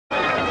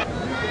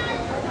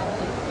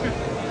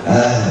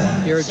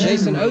Here are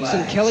Jason Oates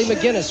and Kelly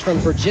McGinnis from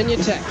Virginia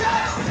Tech.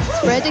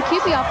 Spread to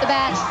Cupie off the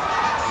bat.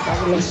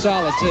 That one looks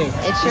solid, too.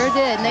 It sure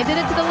did. And they did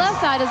it to the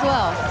left side as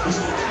well.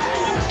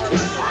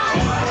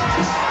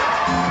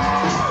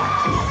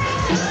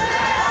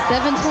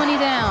 720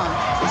 down.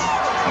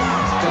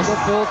 Double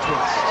full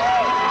twist.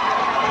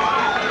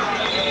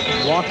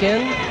 Walk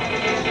in.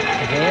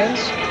 Hands.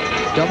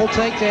 Double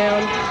take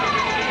down.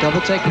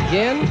 Double take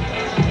again.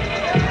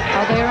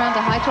 All the way around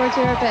to high towards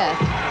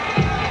arabesque.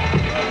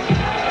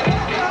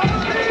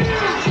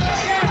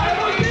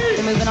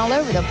 They're moving all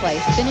over the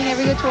place, spinning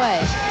every which way.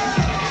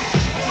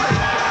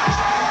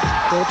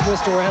 Full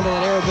twist around to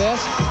that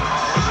arabesque.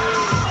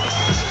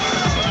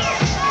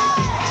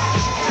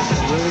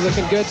 Really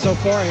looking good so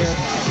far here.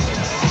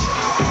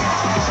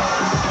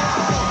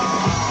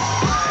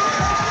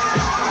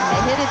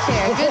 They hit a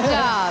chair. Good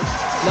job.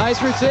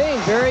 Nice routine.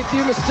 Very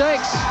few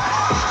mistakes.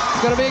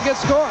 It's going to be a good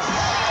score.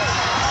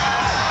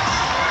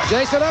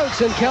 Jason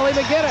Oates and Kelly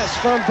McGinnis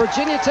from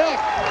Virginia Tech.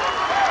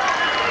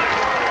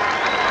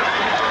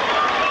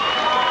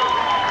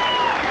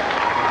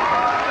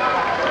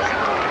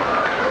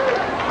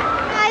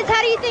 Guys,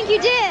 how do you think you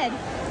did?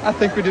 I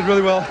think we did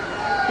really well.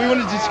 We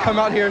wanted to just come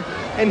out here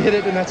and hit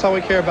it, and that's all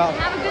we care about.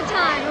 Have a good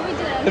time, and we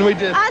did. And we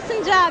did.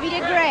 Awesome job. You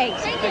did great.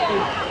 Thank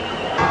you.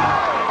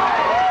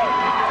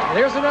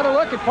 There's another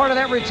look at part of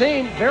that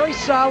routine. Very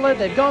solid.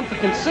 They've gone for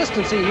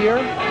consistency here.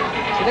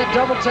 See that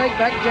double take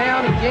back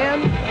down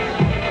again.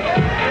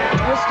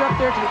 Twist up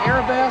there to the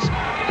arabesque.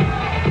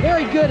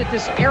 Very good at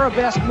this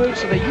arabesque move,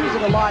 so they use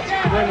it a lot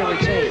during the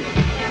routine.